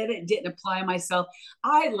wasn't good at it and didn't apply myself.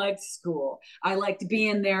 I liked school. I liked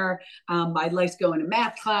being there. I liked going to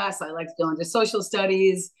math class. I liked going to social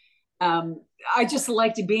studies. I just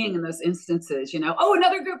liked being in those instances, Oh,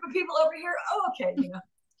 another group of people over here. Oh, okay.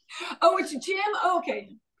 Oh, it's a gym. Oh,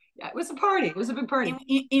 okay. Yeah, it was a party. It was a big party.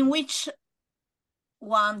 In which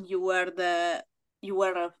one you were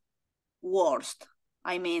worst?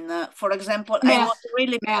 I mean, for example, math. I was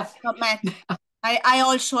really math. I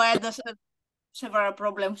also had several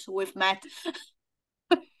problems with math.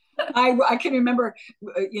 I can remember,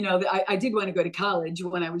 I did want to go to college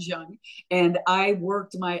when I was young, and I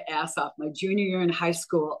worked my ass off my junior year in high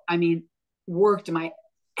school. I mean, worked my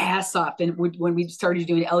ass off. And when we started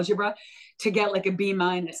doing algebra to get like a B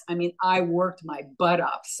minus, I mean, I worked my butt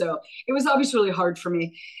off. So it was always really hard for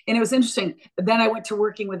me. And it was interesting. But then I went to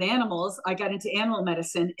working with animals. I got into animal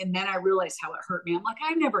medicine, and then I realized how it hurt me. I'm like,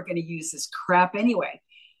 I'm never going to use this crap anyway.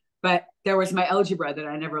 But there was my algebra that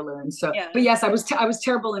I never learned. So, but yes, I was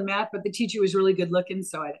terrible in math, but the teacher was really good looking.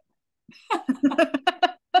 So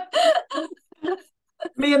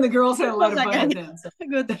me and the girls had a lot of fun with him. So.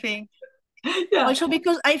 Good thing. Yeah. Also,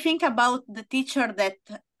 because I think about the teacher that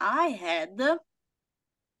I had,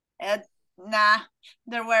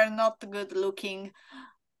 there were not good looking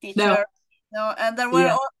teachers. No, and there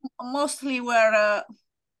were mostly were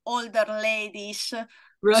older ladies.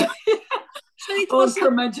 Right. So it old was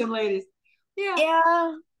curmudgeon ladies.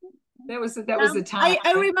 Yeah. That was the time.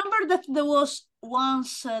 I remember that there was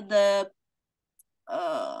once the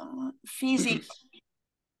physics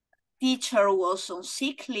teacher was on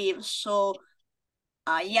sick leave, so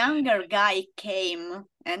a younger guy came,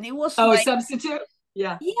 and it was a substitute.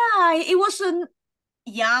 Yeah, it wasn't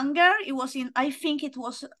younger. It was I think it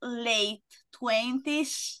was late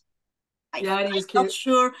 20s. I'm not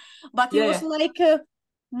sure, but it was like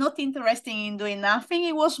not interested in doing nothing.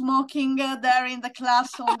 He was smoking there in the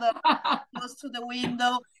class on the close to the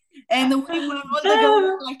window, and we were all the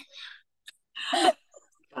girls like.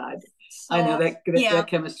 God, so, I know that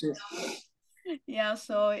chemistry. Yeah,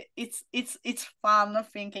 so it's fun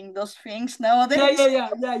thinking those things nowadays. Yeah.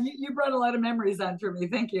 You brought a lot of memories on for me.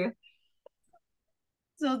 Thank you.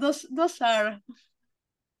 So those are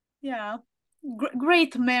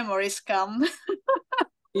great memories come.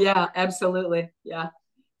 Yeah, absolutely. Yeah.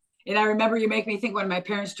 And I remember you make me think when my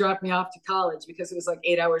parents dropped me off to college, because it was like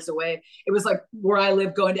 8 hours away. It was like where I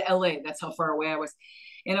live going to LA. That's how far away I was.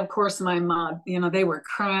 And of course, my mom, they were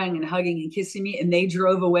crying and hugging and kissing me, and they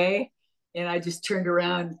drove away. And I just turned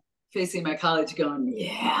around facing my college going,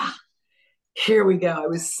 yeah, here we go.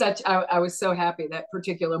 I was so happy that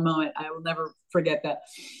particular moment. I will never forget that.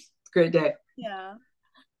 Great day. Yeah.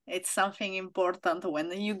 It's something important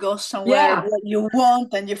when you go somewhere where you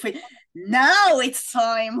want and you feel, now it's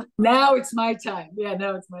time. Now it's my time. Yeah,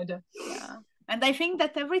 now it's my time. Yeah. And I think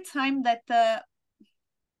that every time that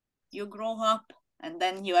you grow up and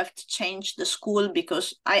then you have to change the school,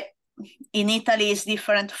 because in Italy is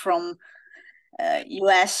different from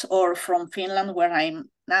US or from Finland, where I'm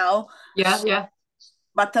now. Yeah.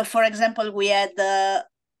 But for example, we had the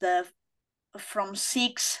from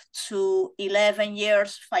 6 to 11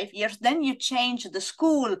 years, 5 years, then you change the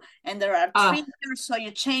school, and there are 3 years, so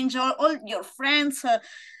you change all your friends.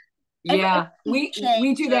 Yeah, we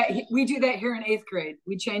do that. We do that here in 8th grade.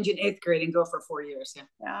 We change in 8th grade and go for 4 years.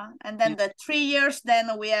 Yeah, and then the 3 years,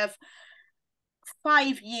 then we have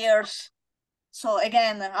 5 years. So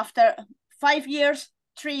again, after 5 years,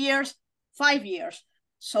 3 years, 5 years.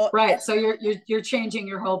 So right. So you're changing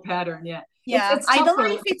your whole pattern. Yeah. Yeah, it's I don't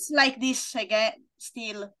know if it's like this again.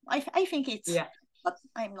 Still, I think it's. Yeah. But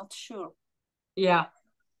I'm not sure. Yeah.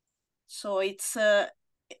 So it's.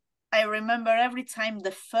 I remember every time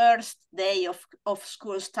the first day of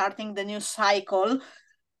school, starting the new cycle.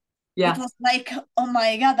 Yeah. It was like, oh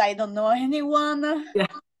my God, I don't know anyone. Yeah.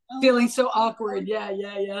 Feeling so awkward.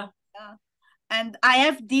 Yeah. And I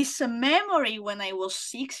have this memory when I was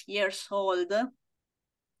 6 years old,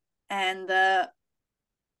 and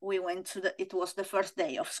we went to it was the first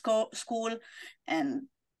day of school, and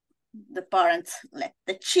the parents let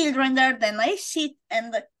the children there. Then I sit,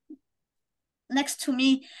 and next to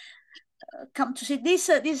me come to sit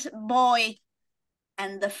this boy,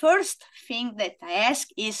 and the first thing that I ask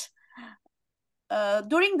is,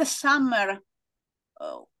 during the summer,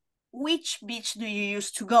 which beach do you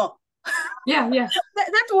used to go? Yeah.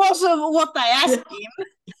 that was what I asked him.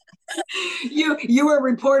 You were a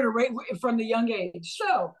reporter right from the young age.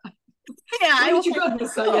 So yeah, where did you go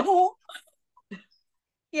this summer?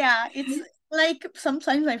 Yeah, it's like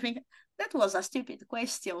sometimes I think that was a stupid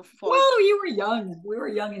question. Well, you were young. We were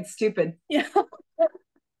young and stupid. Yeah.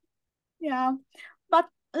 Yeah. But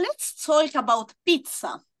let's talk about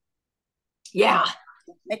pizza. Yeah.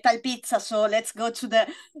 Metal pizza. So let's go to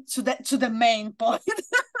the main point.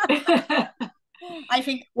 I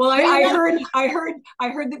think. Well, I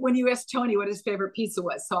heard that when you asked Tony what his favorite pizza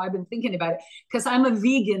was, so I've been thinking about it, because I'm a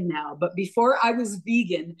vegan now. But before I was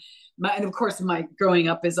vegan, and of course my growing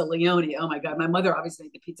up as a Leone, oh my God, my mother obviously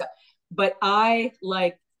made the pizza, but I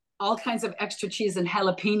like all kinds of extra cheese and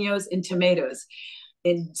jalapenos and tomatoes,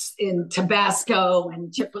 in Tabasco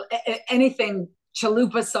and anything,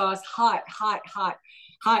 chalupa sauce, hot,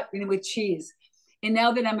 with cheese. And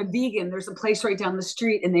now that I'm a vegan, there's a place right down the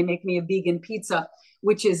street, and they make me a vegan pizza,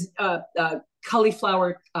 which is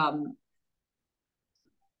cauliflower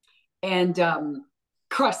and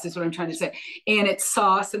crust is what I'm trying to say. And it's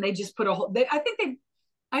sauce, and they just put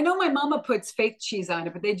I know my mama puts fake cheese on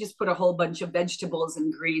it, but they just put a whole bunch of vegetables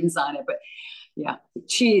and greens on it. But yeah,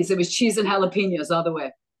 cheese. It was cheese and jalapenos all the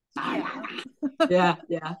way. Yeah.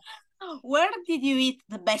 Where did you eat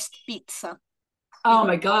the best pizza? Oh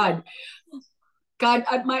my God,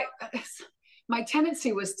 my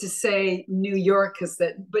tendency was to say New York,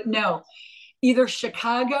 but no, either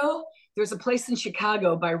Chicago. There's a place in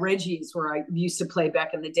Chicago by Reggie's where I used to play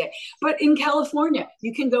back in the day. But in California,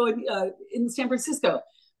 you can go in San Francisco.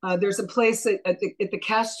 There's a place at the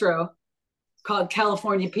Castro called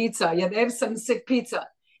California Pizza. Yeah, they have some sick pizza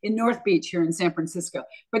in North Beach here in San Francisco.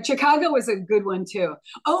 But Chicago was a good one too.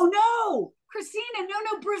 Oh no, Christina,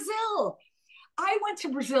 no, Brazil. I went to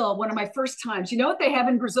Brazil one of my first times. You know what they have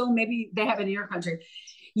in Brazil? Maybe they have it in your country.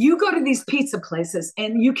 You go to these pizza places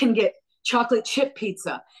and you can get chocolate chip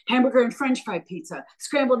pizza, hamburger and French fry pizza,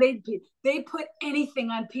 scrambled egg pizza. They put anything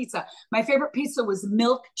on pizza. My favorite pizza was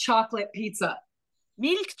milk chocolate pizza.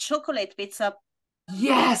 Milk chocolate pizza.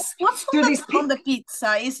 Yes. What's on the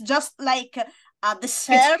pizza? It's just like a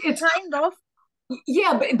dessert, it's kind of.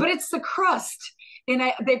 Yeah, but it's the crust, and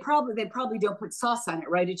they probably don't put sauce on it,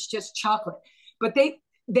 right? It's just chocolate. But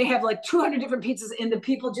they have like 200 different pizzas, and the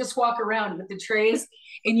people just walk around with the trays,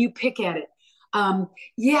 and you pick at it.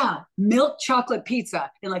 Yeah, milk chocolate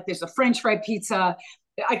pizza, and like there's a French fry pizza.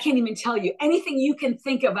 I can't even tell you anything you can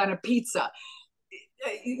think of on a pizza.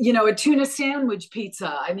 You know, a tuna sandwich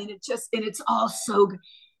pizza. I mean, it's all so good.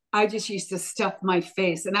 I just used to stuff my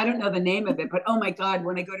face, and I don't know the name of it, but oh my God,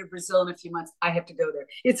 when I go to Brazil in a few months, I have to go there.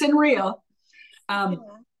 It's in Rio.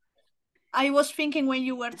 I was thinking when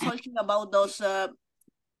you were talking about those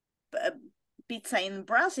pizza in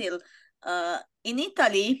Brazil, in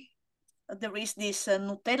Italy, there is this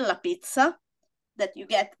Nutella pizza that you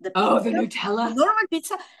get the Nutella, the normal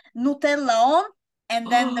pizza, Nutella on, and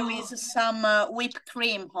then there is some whipped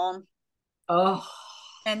cream on. Oh,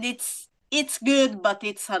 and it's good, but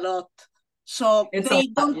it's a lot. So they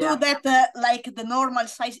don't do that like the normal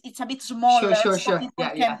size. It's a bit smaller. Sure. So people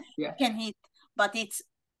can eat, but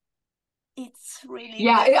It's really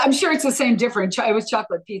Yeah, good. I'm sure it's the same different. It was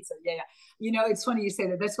chocolate pizza. Yeah, yeah. You know, it's funny you say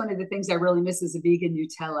that. That's one of the things I really miss is a vegan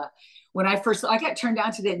Nutella. When I got turned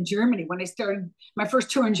on to that in Germany when I started my first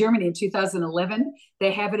tour in Germany in 2011.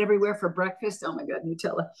 They have it everywhere for breakfast. Oh my God,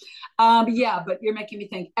 Nutella. Yeah, but you're making me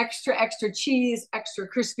think extra cheese, extra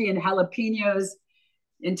crispy and jalapenos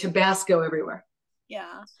and Tabasco everywhere.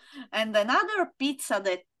 Yeah. And another pizza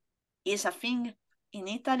that is a thing in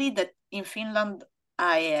Italy that in Finland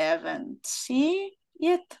I haven't seen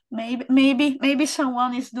yet. Maybe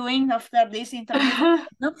someone is doing after this interview.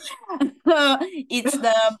 No? It's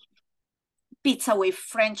the pizza with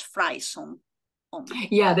French fries on.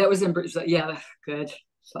 Yeah, that was in Brazil. Yeah, good.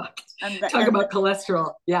 Fuck. Talk And about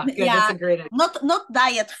cholesterol. Yeah, good. That's yeah, a great idea. not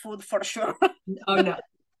diet food for sure. Oh no.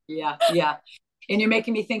 Yeah, yeah. And you're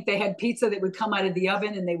making me think they had pizza that would come out of the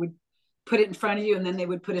oven and they would put it in front of you and then they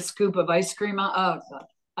would put a scoop of ice cream on. Oh God,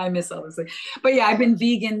 I miss all those things. But yeah, I've been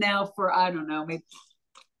vegan now for I don't know, maybe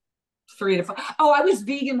 3 to 5. Oh, I was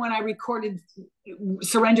vegan when I recorded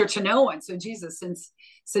Surrender to No One. So Jesus,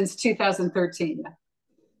 since 2013. Yeah.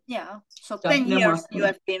 Yeah. So So 10 no more. years you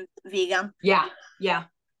have been vegan. Yeah, yeah.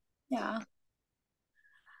 Yeah.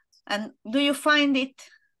 And do you find it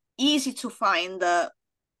easy to find a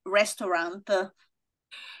restaurant to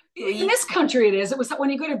In eat? this country it is. It was when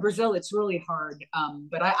you go to Brazil it's really hard,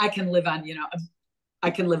 but I can live on, I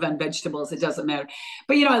can live on vegetables. It doesn't matter.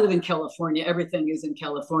 But I live in California. Everything is in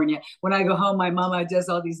California. When I go home, my mama does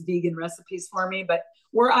all these vegan recipes for me. But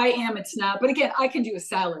where I am, it's not. But again, I can do a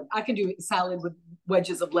salad. I can do a salad with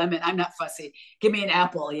wedges of lemon. I'm not fussy. Give me an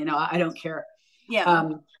apple. I don't care. Yeah.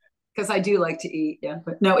 Because I do like to eat. Yeah.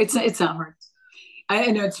 But no, it's not hard. I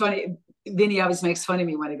know it's funny. Vinny always makes fun of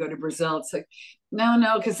me when I go to Brazil. It's like,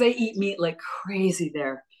 no, because they eat meat like crazy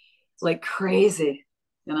there, like crazy.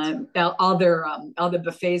 And all the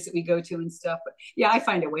buffets that we go to and stuff. But yeah, I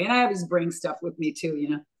find a way, and I always bring stuff with me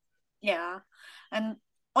too. Yeah. And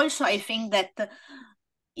also I think that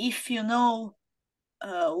if you know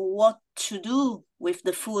what to do with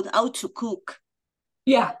the food, how to cook,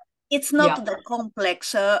 Yeah, it's not yeah. that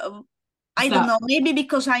complex. I It's don't know, not. maybe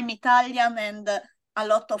because I'm Italian and a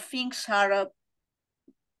lot of things are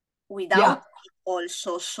without Yeah, it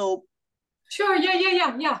also. So sure.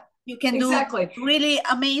 Yeah. you can do Exactly. really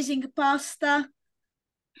amazing pasta.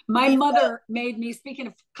 My mother made me. Speaking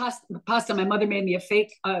of pasta, my mother made me a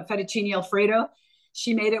fake fettuccine alfredo.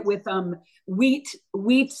 She made it with wheat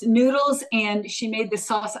noodles, and she made the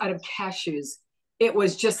sauce out of cashews. It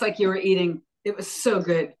was just like you were eating. It was so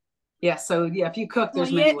good. Yeah. So yeah, if you cook, Oh,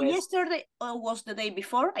 there's many ways. yesterday was the day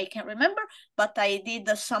before. I can't remember, but I did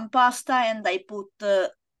some pasta and I put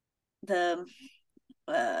the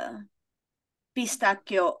uh,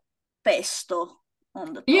 pistachio pesto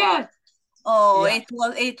on the top. Yeah. Oh, Yeah.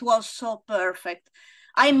 it was so perfect.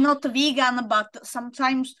 I'm not vegan, but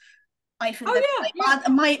sometimes I feel Oh that yeah.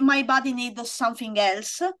 Yeah. my body needs something else.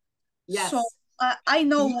 So Yes. I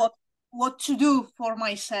know what to do for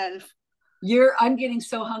myself. I'm getting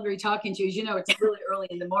so hungry talking to you. It's really early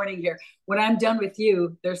in the morning here. When I'm done with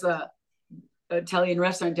you, there's a Italian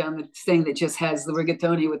restaurant down the thing that just has the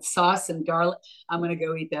rigatoni with sauce and garlic. I'm gonna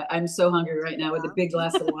go eat that. I'm so hungry right now with a big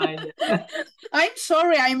glass of wine. I'm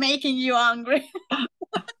sorry I'm making you hungry.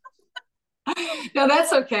 No,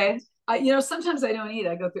 that's okay. Sometimes I don't eat.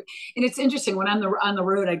 I go through, and it's interesting when I'm on the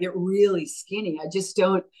road. I get really skinny. I just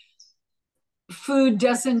don't. Food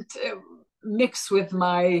doesn't mix with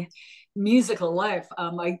my musical life.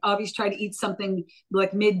 I always try to eat something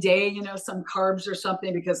like midday, some carbs or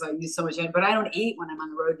something because I use so much energy. But I don't eat when I'm on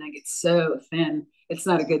the road and I get so thin. It's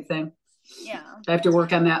not a good thing. Yeah. I have to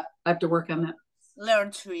work on that. I have to work on that.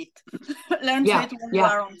 Learn to eat. Learn to Yeah, eat when you yeah,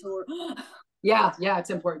 are on tour. yeah. It's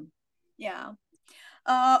important. Yeah.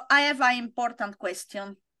 I have an important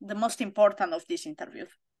question, the most important of this interview.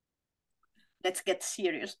 Let's get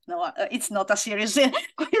serious. No, it's not a serious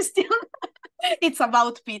question. It's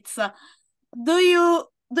about pizza. Do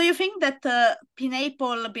you think that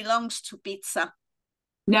pineapple belongs to pizza?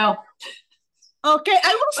 No, Okay,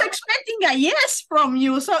 I was expecting a yes from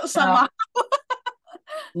you, so somehow.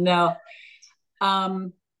 no.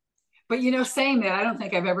 But saying that, I don't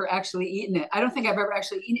think I've ever actually eaten it. I don't think I've ever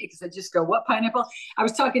actually eaten it because I just go, what pineapple? I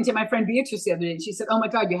was talking to my friend Beatrice the other day and she said, oh my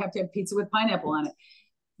God, you have to have pizza with pineapple on it.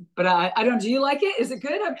 But I don't, do you like it? Is it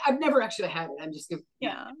good? I've never actually had it. I'm just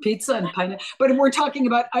Yeah. pizza and pineapple. But we're talking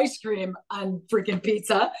about ice cream on freaking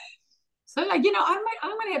pizza. So, I'm going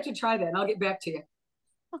to have to try that and I'll get back to you.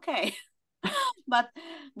 Okay. But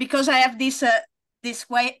because I have this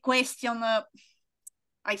question,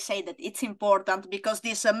 I say that it's important because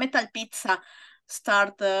this metal pizza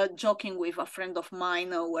start joking with a friend of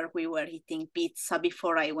mine where we were eating pizza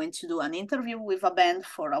before I went to do an interview with a band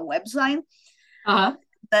for a website.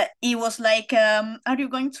 He was like, are you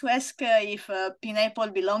going to ask if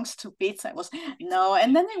pineapple belongs to pizza? I was, no.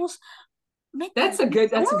 And then I was, that's a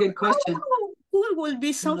good question. Cool will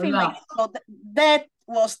be something like so that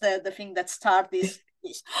was the thing that started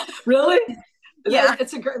this. Really? Yeah,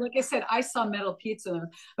 it's a great, like I said, I saw Metal Pizza and I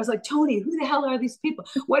was like, Tony, who the hell are these people?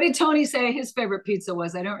 What did Tony say his favorite pizza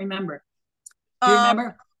was? I don't remember. Do you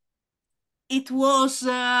remember? It was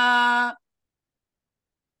I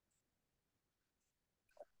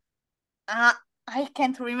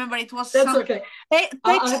can't remember. It was that's okay.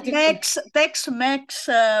 Tex-Mex.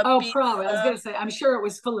 Probably. I was gonna say. I'm sure it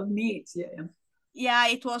was full of meat. Yeah. Yeah,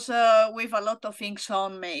 it was with a lot of things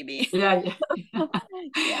on, maybe. Yeah.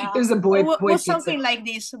 Yeah. It was a boy was pizza. something like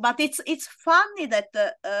this. But it's funny that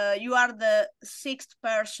you are the sixth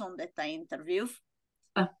person that I interviewed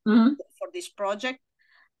for this project,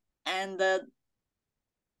 and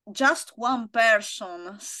just one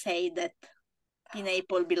person said that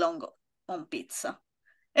pineapple belong on pizza.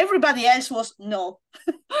 Everybody else was no.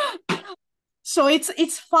 So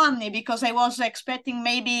it's funny because I was expecting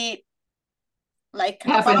maybe like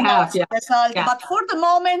half and half, result, but for the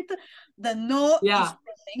moment the no is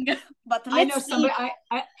winning. But I know somebody.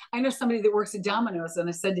 I know somebody that works at Domino's, and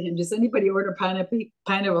I said to him, "Does anybody order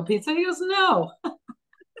pineapple pizza?" He goes, "No,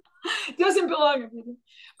 it doesn't belong."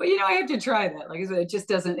 But I have to try that. Like I said, it just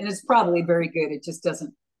doesn't, and it's probably very good. It just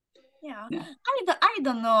doesn't. Yeah. I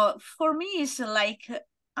don't know. For me, it's like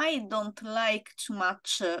I don't like too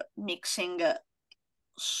much mixing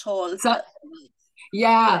salt.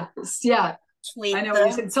 Yeah. Sweet. I know what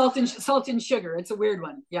you said. Salt and sugar. It's a weird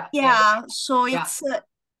one. Yeah. So it's.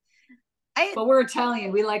 But we're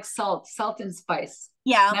Italian. We like salt and spice.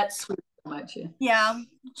 Yeah. Not sweet so much. Yeah.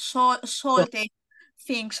 So salty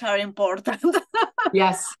things are important.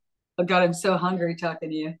 Yes. Oh God, I'm so hungry talking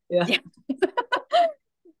to you. Yeah.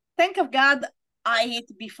 Thank God I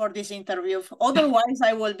ate before this interview. Otherwise,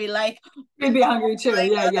 I will be like. You'd be hungry too.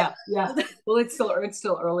 Yeah. Well, it's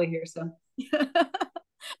still early here, so.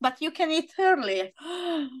 But you can eat early.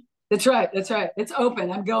 That's right. It's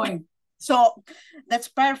open. I'm going. So that's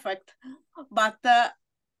perfect. But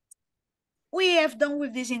we have done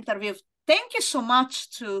with this interview. Thank you so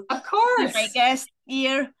much to of course my guest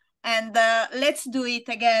here, and let's do it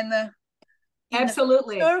again.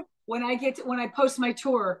 Absolutely. When I post my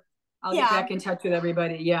tour, I'll get back in touch with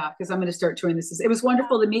everybody. Yeah, because I'm going to start touring this. It was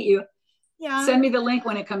wonderful to meet you. Yeah. Send me the link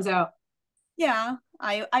when it comes out. Yeah,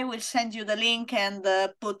 I will send you the link and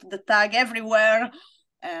put the tag everywhere.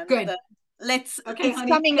 And good. It's honey,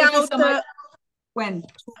 coming out so when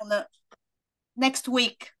next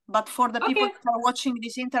week. But for the people that are watching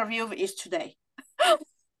this interview, is today.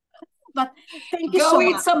 But thank you so much. Go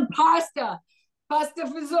eat some pasta. Pasta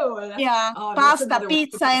fazzola. Yeah, pasta,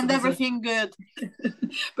 pizza, and everything good.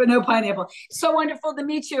 But no pineapple. So wonderful to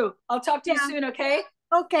meet you. I'll talk to you soon, okay?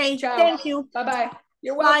 Okay, ciao. Thank you. Bye-bye.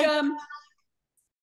 You're welcome. Bye.